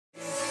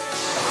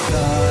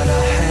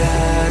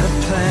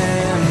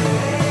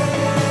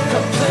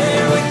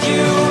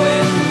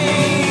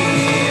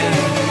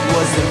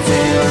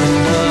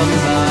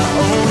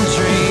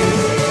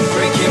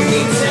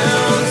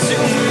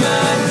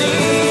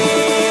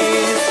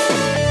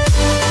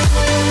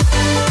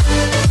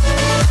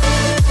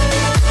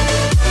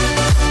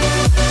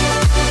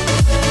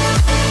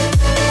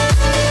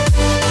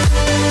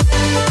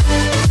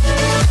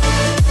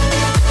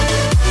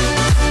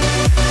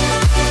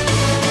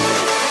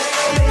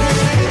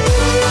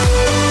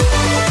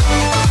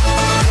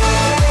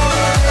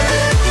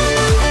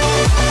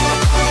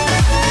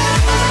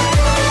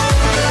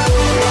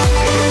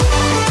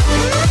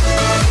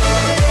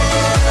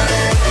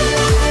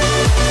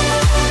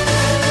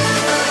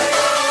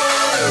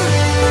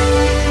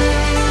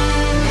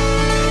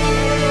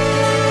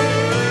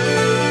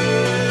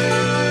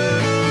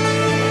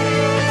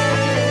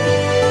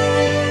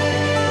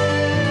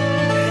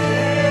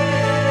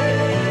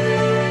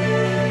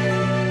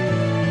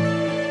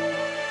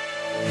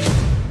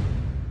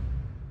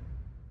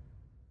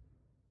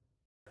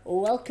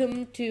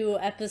Welcome to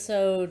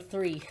episode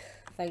 3.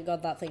 Thank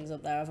God that thing's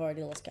up there. I've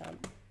already lost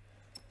count.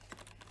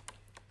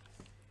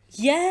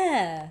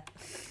 Yeah!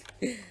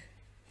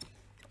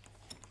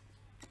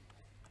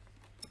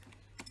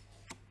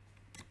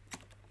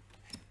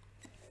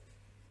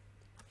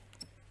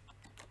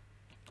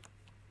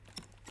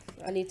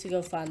 I need to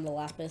go find the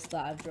lapis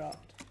that I've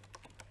dropped.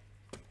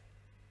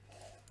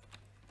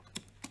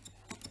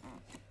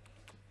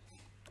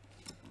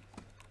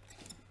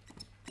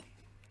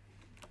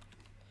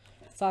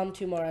 Found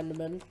 2 more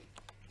Endermen.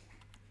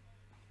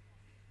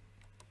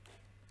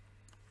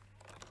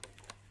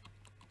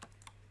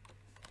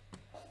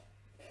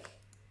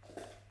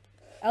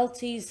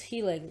 LT's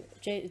healing.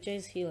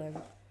 Jay's healing.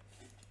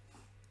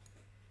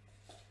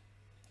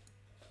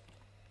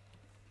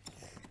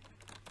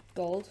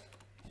 Gold.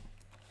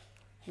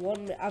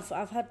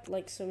 I've had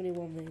like so many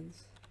 1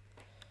 mains.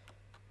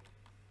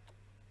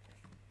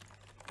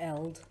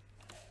 Eld.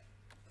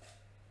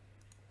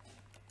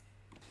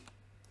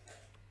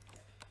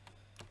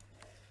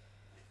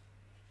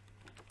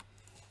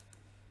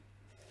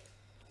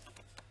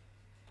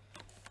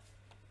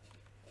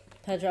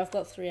 Pedro, I've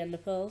got 3 ender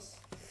pearls.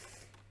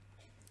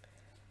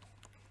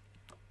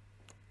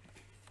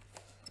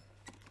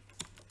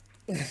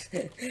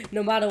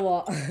 No matter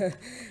what,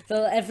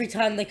 every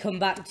time they come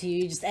back to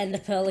you, you just ender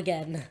pearl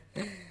again.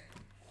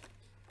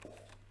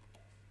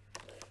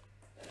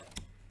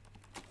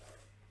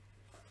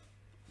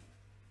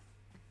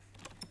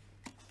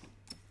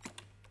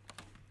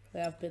 They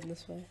have been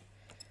this way.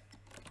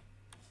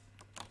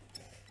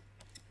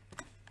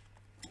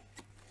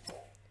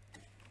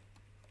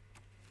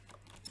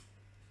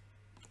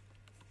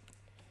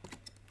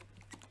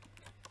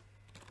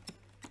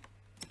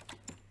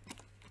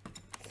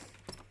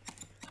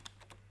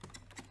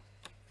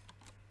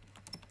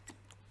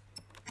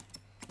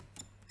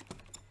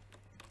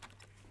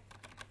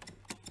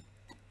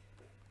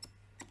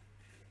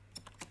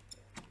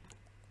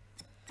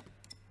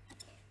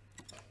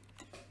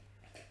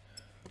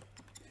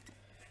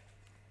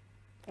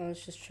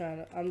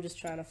 I'm just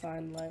trying to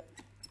find, like,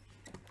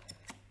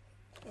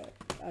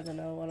 I don't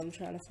know what I'm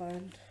trying to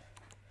find.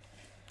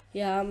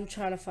 Yeah, I'm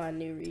trying to find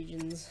new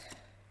regions.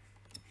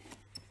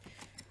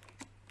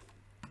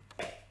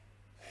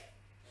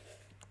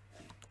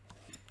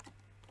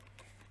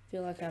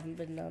 Feel like I haven't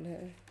been down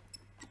here.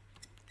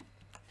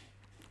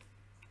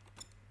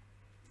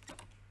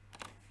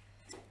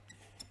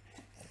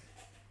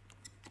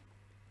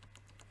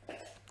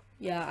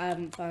 Yeah, I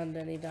haven't found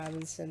any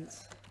diamonds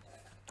since.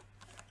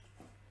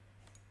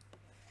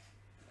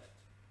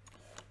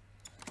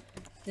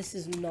 This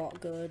is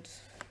not good.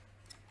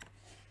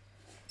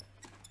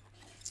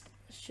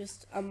 It's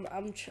just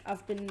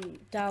I've been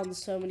down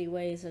so many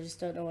ways. I just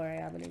don't know where I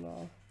am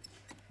anymore.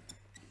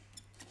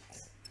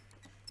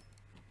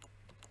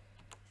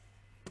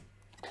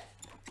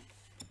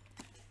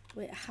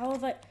 Wait, how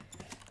have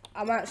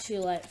I'm actually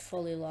like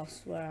fully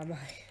lost. Where am I?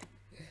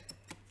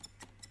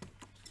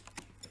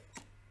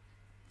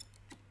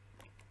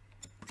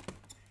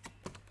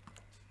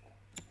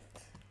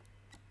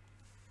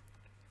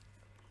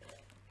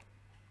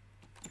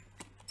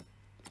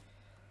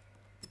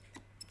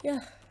 Yeah,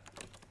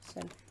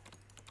 same.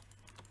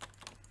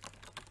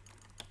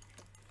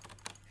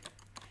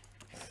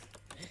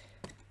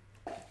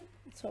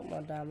 Took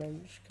my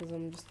damage because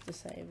I'm just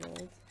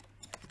disabled.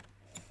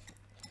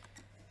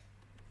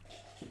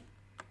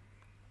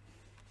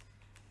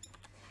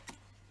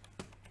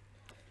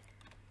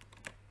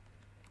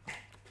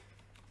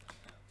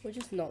 We're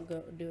just not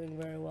doing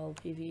very well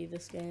PvE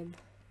this game.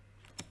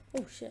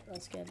 Oh shit,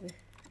 that scared me.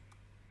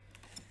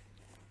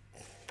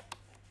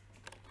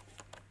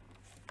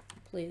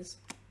 Please.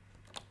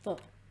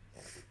 Fuck.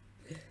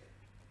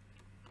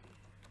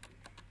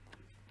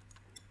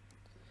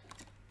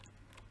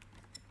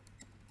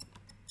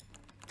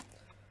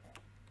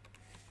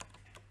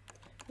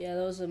 Yeah,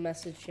 that was a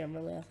message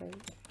generally, I think.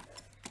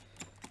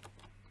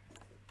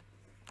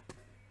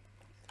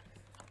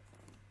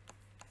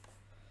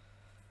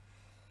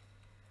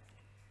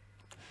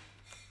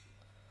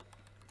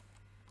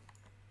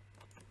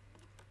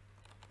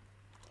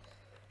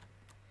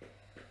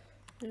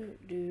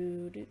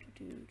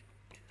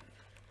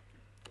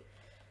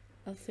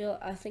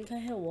 I think I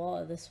hear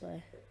water this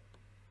way.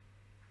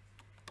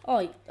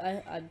 Oh,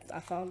 I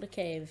found a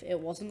cave. It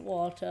wasn't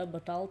water,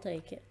 but I'll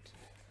take it.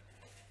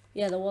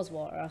 Yeah, there was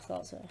water, I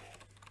thought so.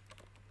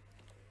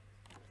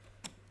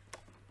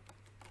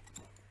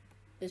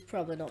 It's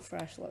probably not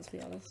fresh, let's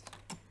be honest.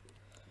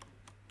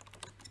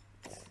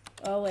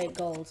 Oh wait,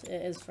 gold.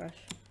 It is fresh.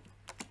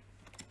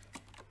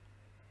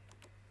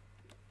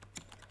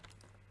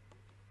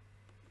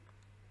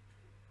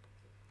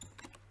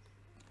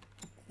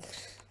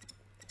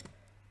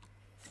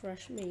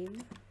 Fresh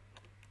meme.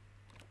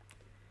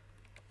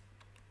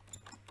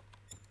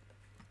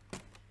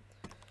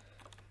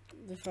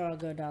 Before I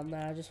go down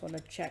there, I just want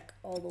to check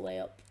all the way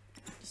up,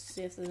 just to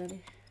see if there's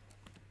any.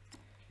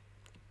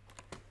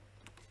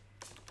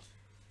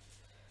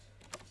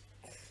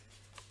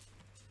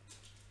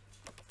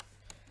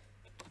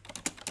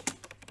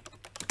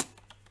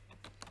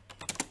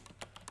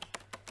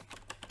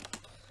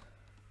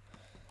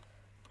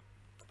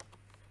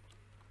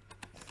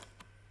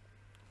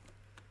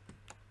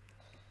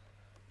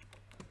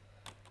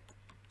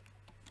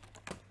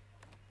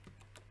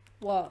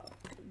 What?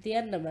 The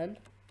Enderman?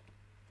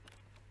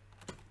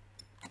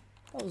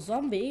 Oh,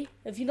 zombie?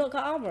 Have you not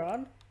got armor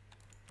on?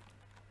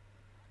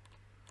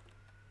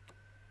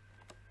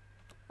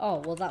 Oh,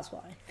 well that's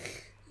why.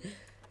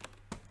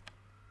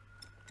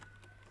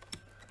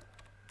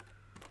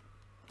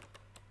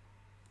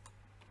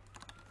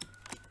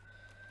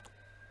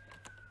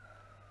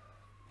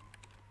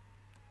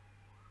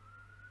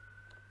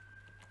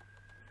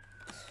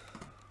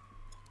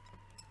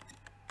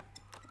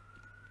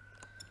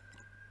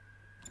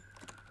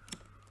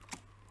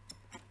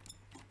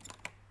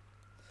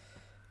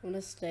 I'm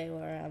gonna stay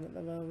where I am at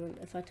the moment.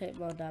 If I take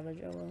more damage,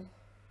 I will.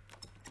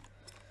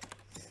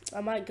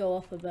 I might go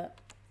up a bit.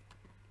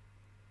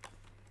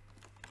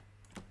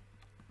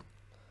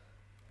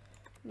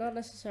 Not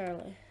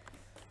necessarily.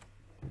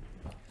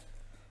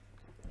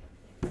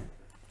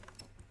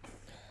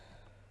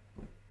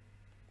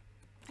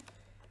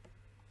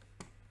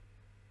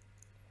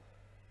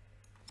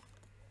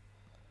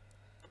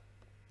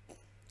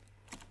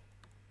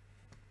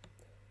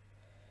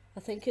 I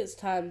think it's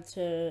time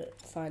to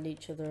find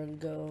each other and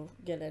go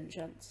get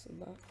enchants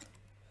and that.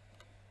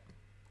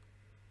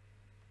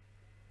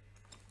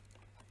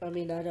 I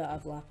mean, I don't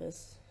have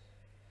lapis.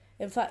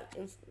 In fact,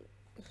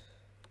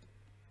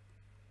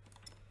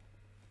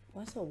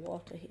 why is there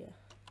water here?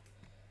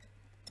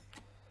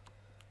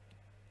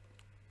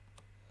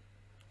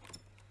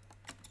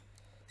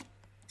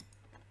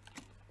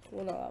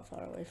 We're not that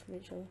far away from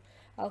each other.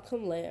 I'll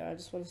come later, I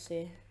just want to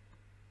see.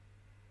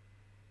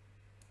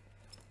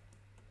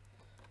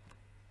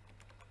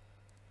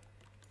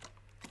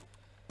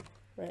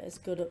 Right, it's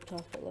good up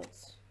top, it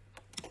looks.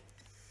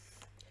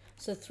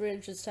 So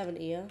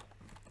 370 here.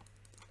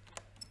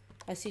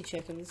 I see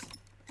chickens.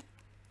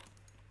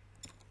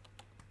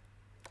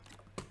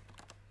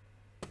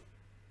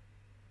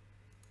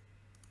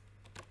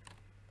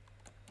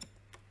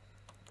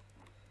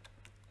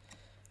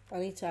 I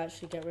need to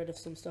actually get rid of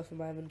some stuff in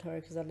my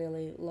inventory because I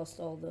nearly lost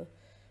all the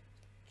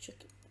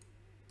chicken.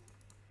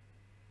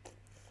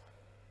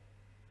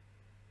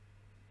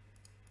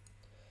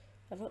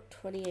 I've got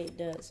 28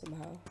 dirt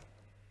somehow.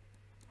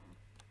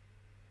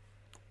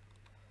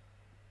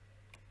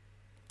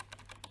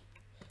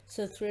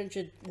 So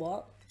 300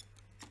 what?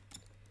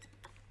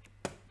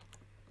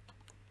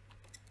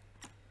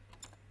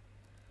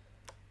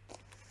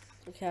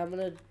 Okay, I'm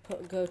gonna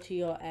go to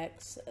your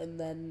X and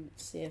then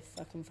see if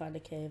I can find a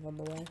cave on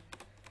the way.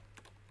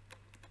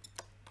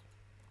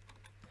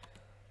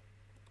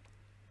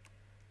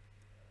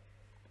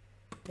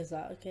 Is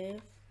that a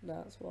cave?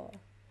 No, it's water.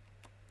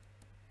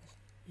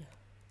 Yeah.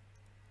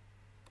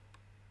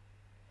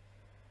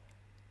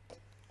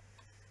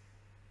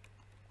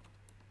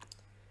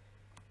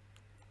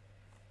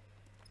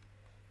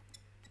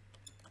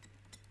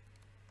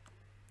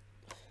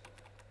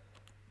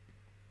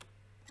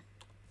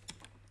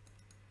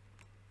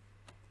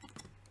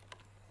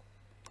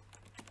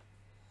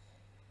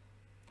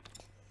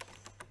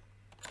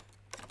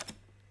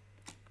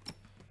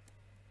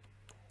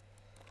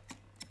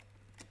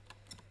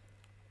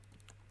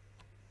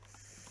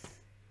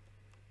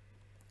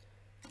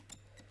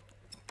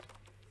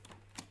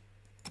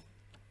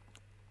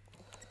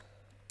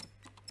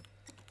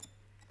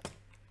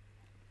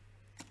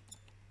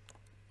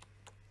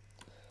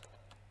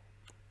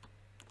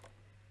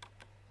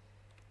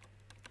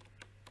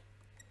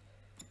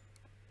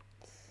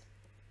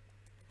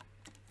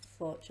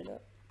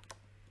 Fortunate.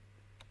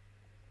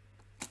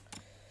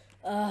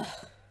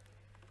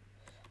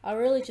 I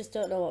really just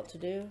don't know what to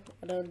do.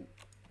 I don't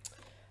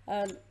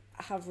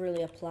have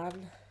really a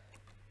plan.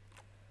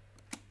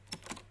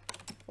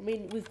 I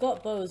mean, we've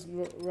got bows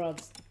and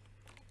rods.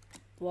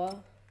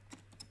 What?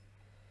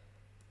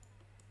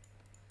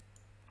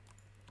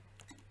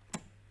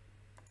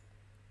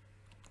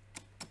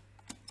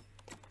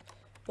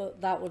 But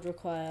that would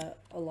require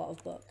a lot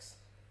of books.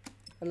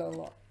 And a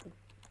lot.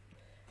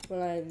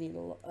 When I mean a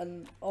lot,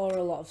 or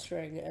a lot of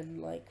string, and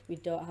like we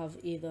don't have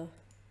either,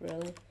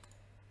 really.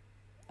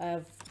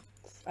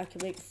 I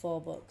can make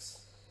 4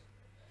 books.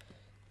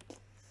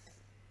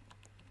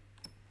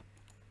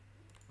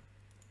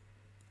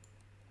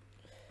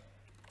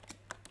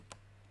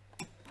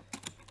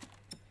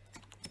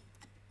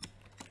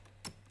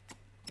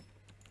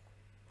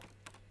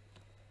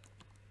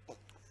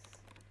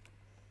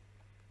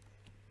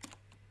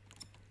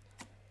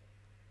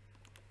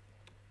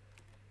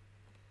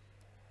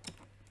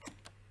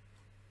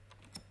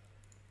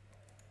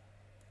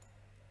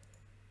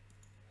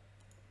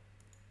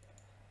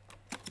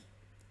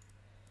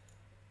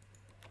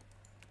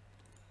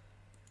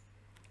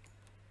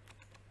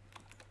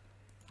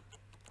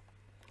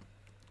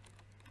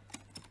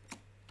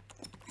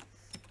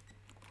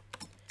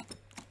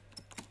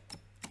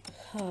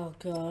 Oh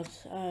god,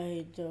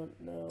 I don't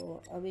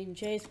know. I mean,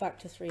 Jay's back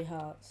to 3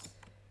 hearts.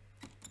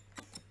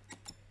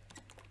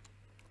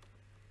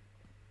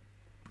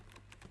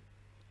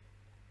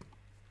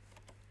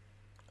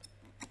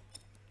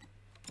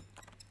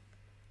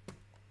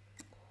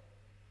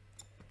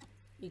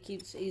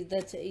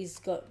 He's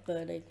got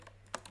burning.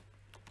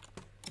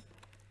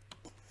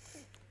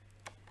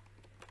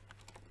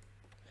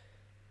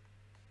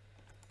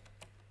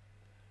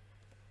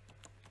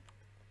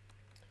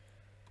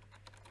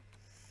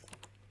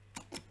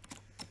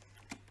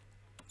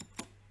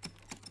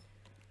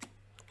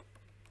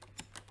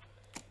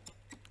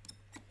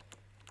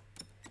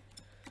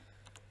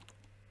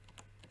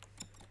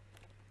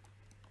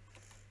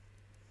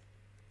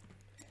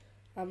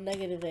 I'm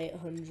negative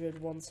 800,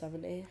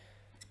 170.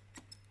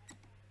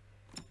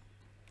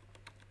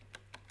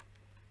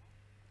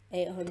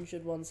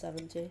 800,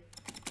 170.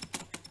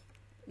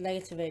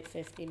 Negative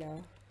 850 now.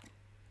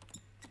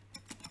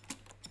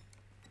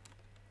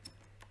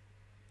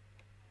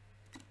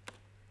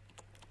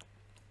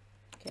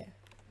 Okay.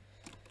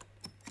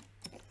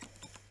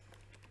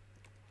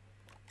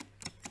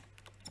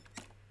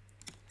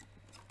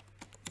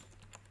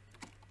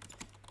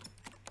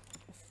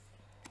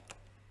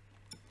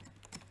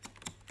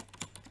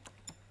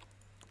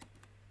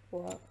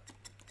 What?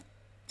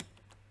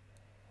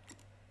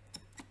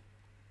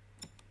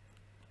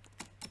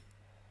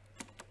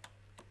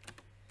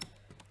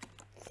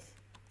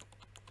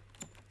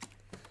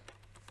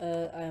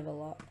 I have a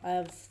lot. I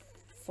have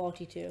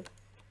 42.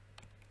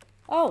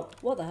 Oh,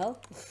 what the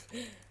hell?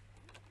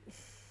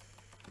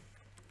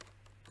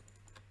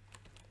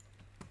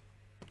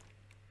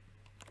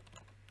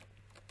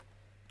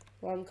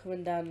 Well, I'm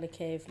coming down the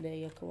cave near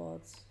your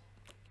quads.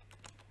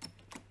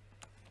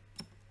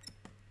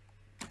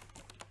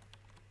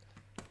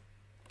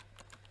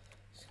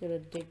 Just gonna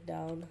dig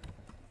down.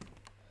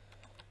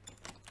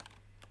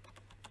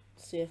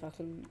 See if I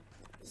can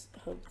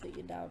hope that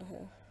you're down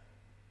here.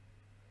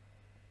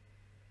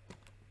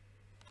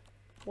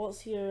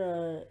 What's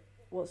your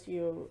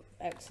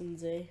X and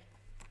Z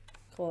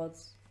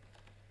quads?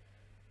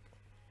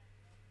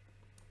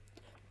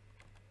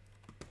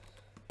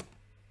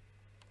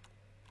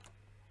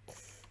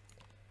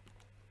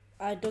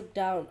 I dug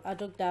down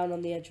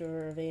on the edge of a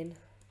ravine.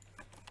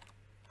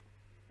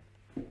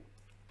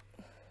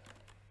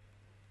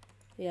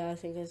 Yeah, I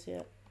think I see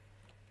it.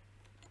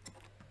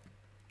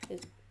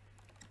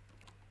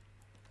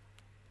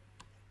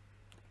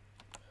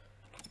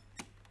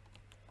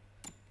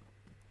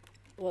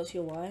 What's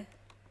your Y?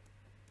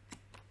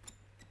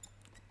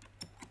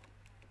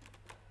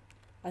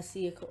 I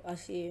see you. I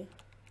see you.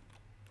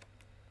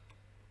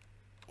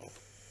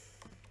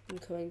 I'm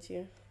coming to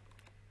you.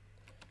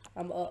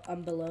 I'm up.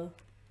 I'm below.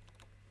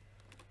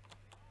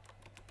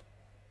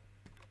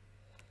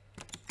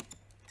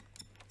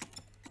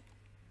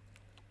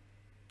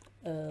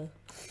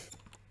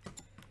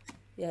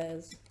 Yeah, it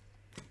is.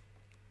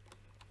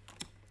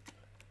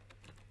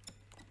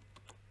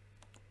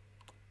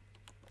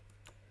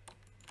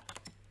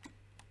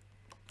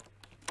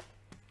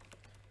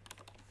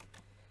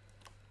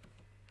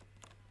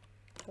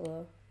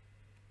 Hello.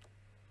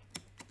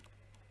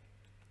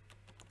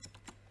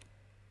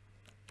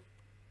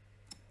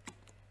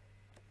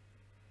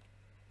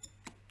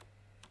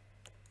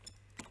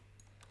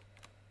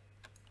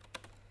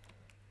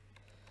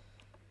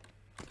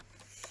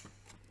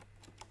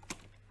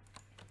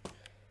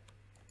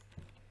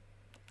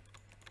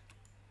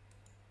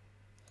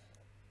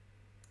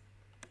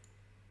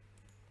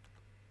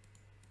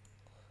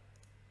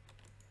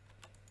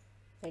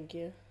 Thank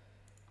you.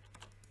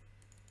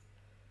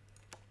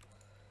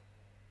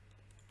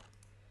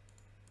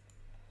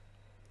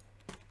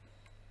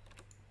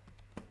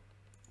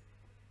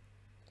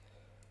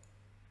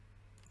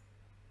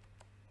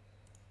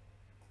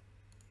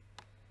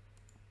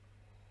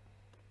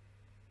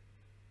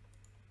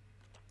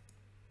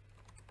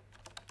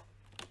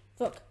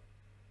 Fuck.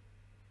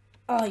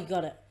 Oh, you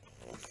got it.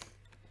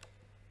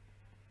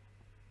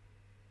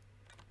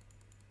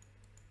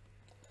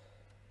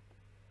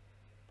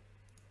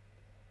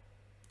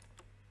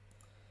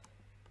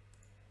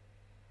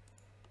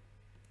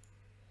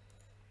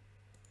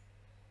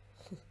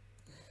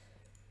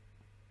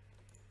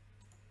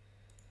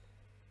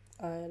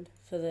 Iron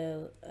for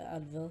the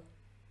anvil.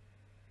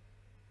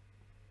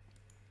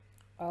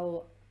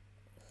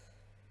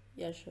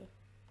 Yeah, sure.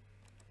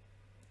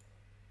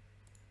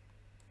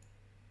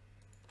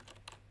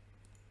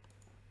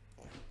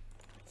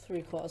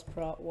 Three-quarters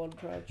prot, one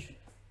proj.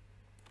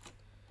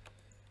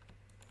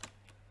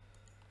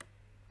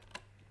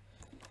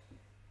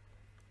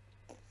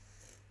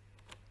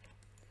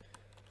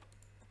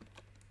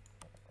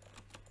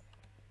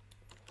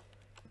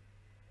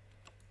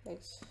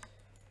 Thanks.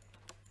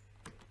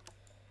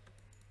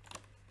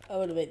 I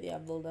want to make the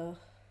anvil now.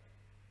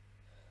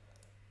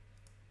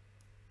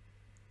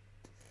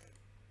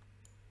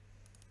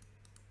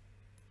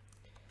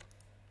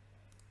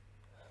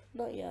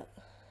 Not yet.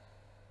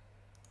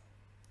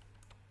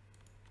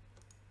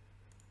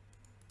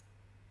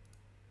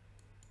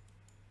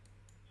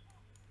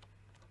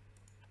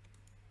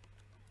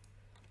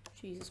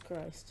 Jesus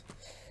Christ.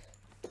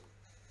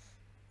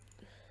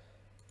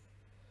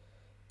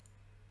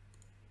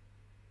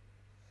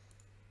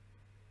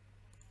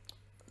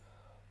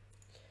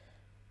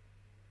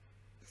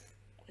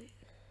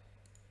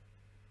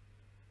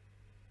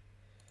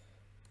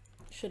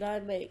 Should I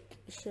make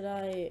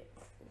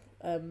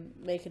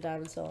a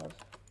diamond sword?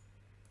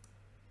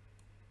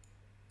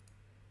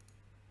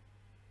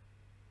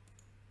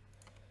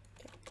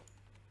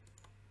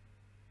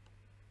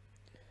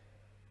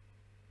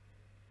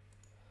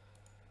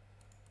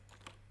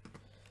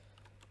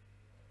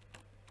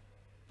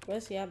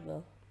 Where's the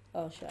anvil?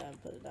 Oh shit, I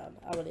haven't put it down.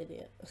 I'm an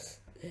idiot.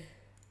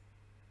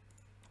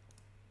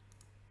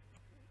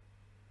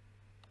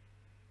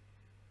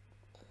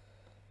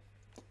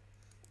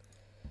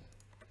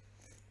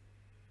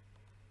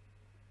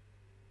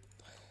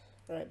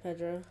 Right,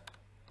 Pedro,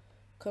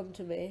 come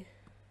to me.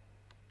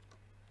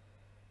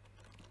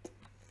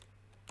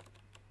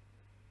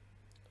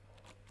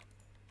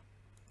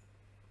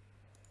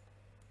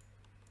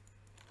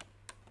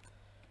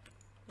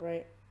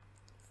 Right,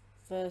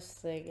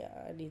 first thing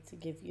I need to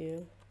give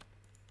you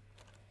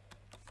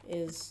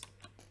is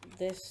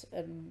this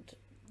and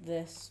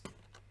this.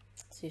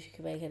 See if you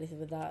can make anything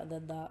with that, and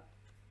then that.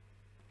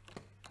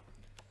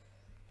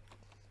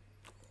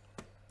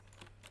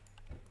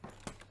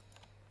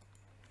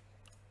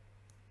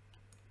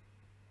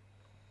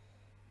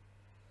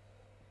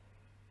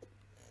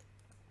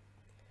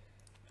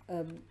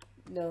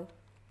 No.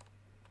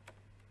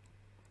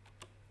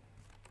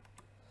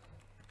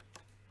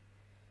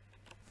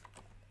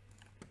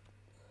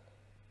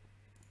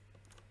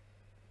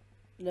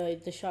 No,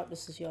 the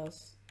sharpness is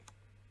yours.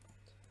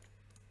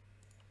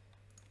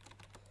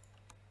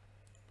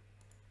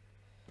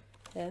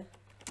 Yeah.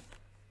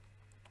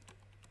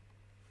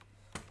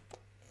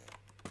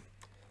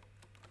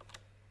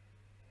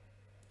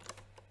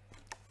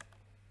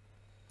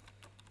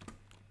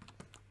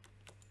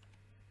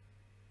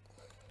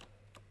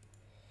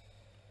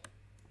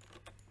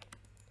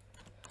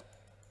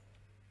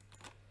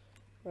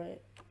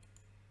 Right.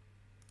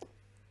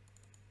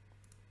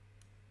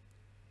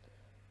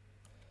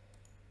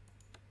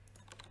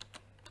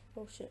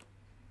 Oh shit.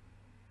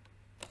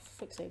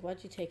 For fuck's sake,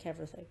 why'd you take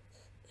everything?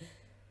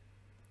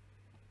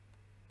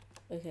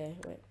 Okay,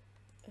 wait.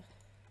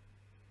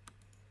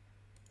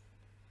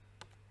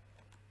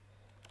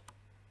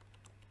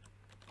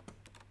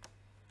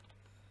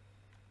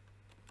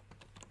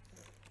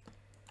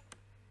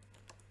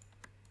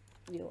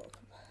 You're welcome.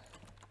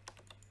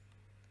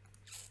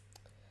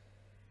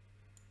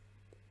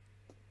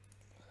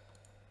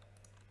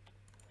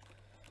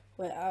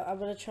 Wait, I'm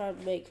gonna try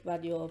and make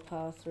manual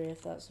power 3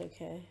 if that's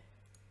okay.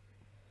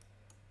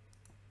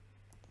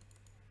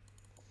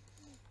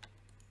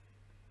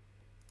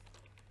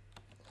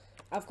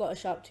 I've got a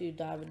sharp 2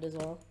 diamond as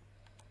well.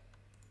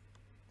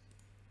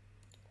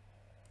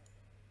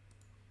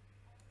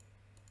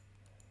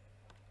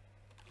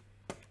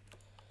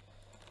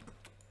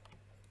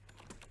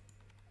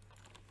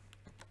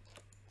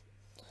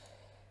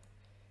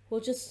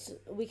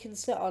 We can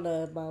sit on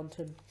a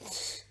mountain.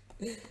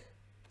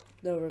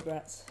 No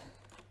regrets.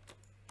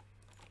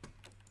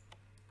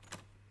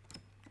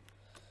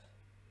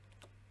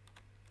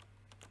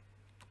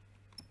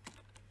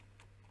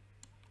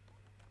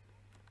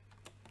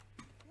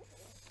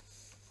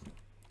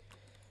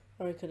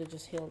 Or I could have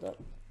just healed up.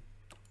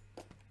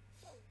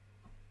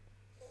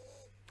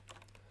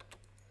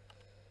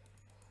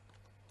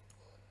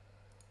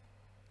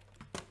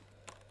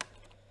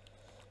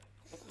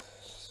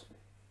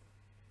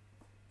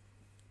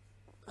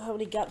 How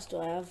many gaps do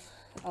I have?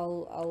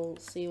 I'll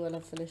see when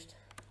I've finished.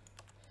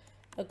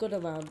 A good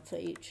amount for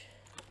each.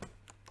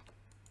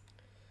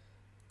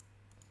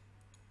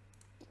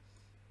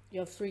 You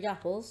have 3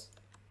 apples?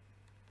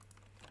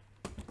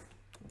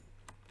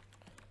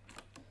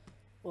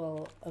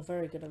 Well, a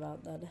very good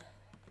amount then.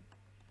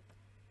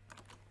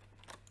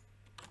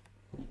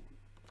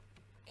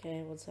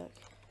 Okay, one sec.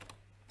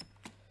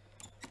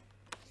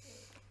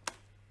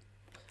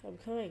 I'm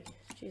coming.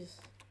 Jeez.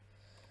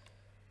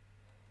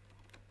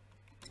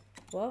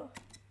 What?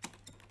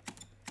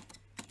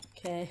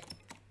 Okay.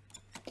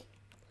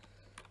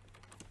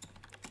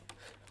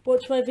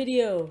 Watch my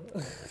video.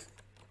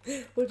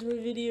 Watch my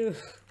video.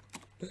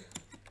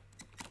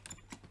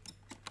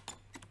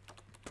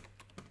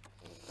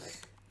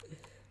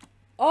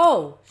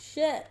 Oh,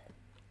 shit.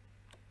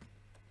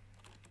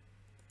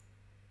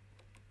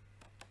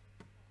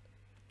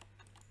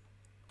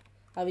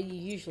 I mean, you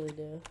usually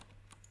do.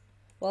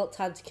 Well,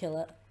 time to kill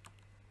it.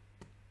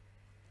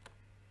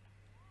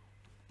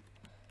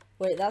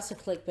 Wait, that's a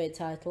clickbait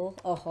title.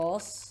 A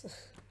horse.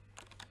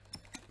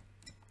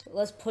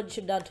 Let's punch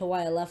him down to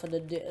Y11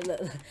 and do.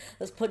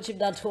 Let's punch him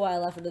down to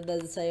Y11 and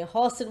then say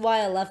horse in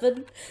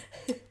Y11.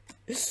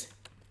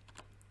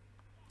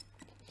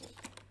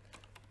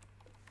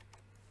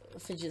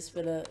 Fidget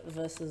spinner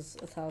versus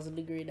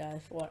 1,000-degree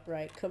knife. What?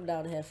 Right, come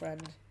down here,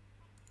 friend.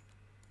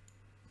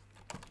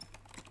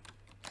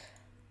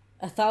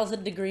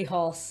 1,000-degree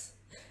horse.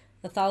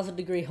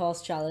 1,000-degree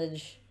horse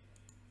challenge.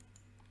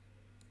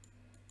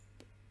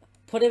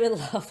 Put him in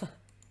lava.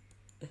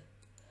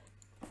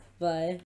 Bye.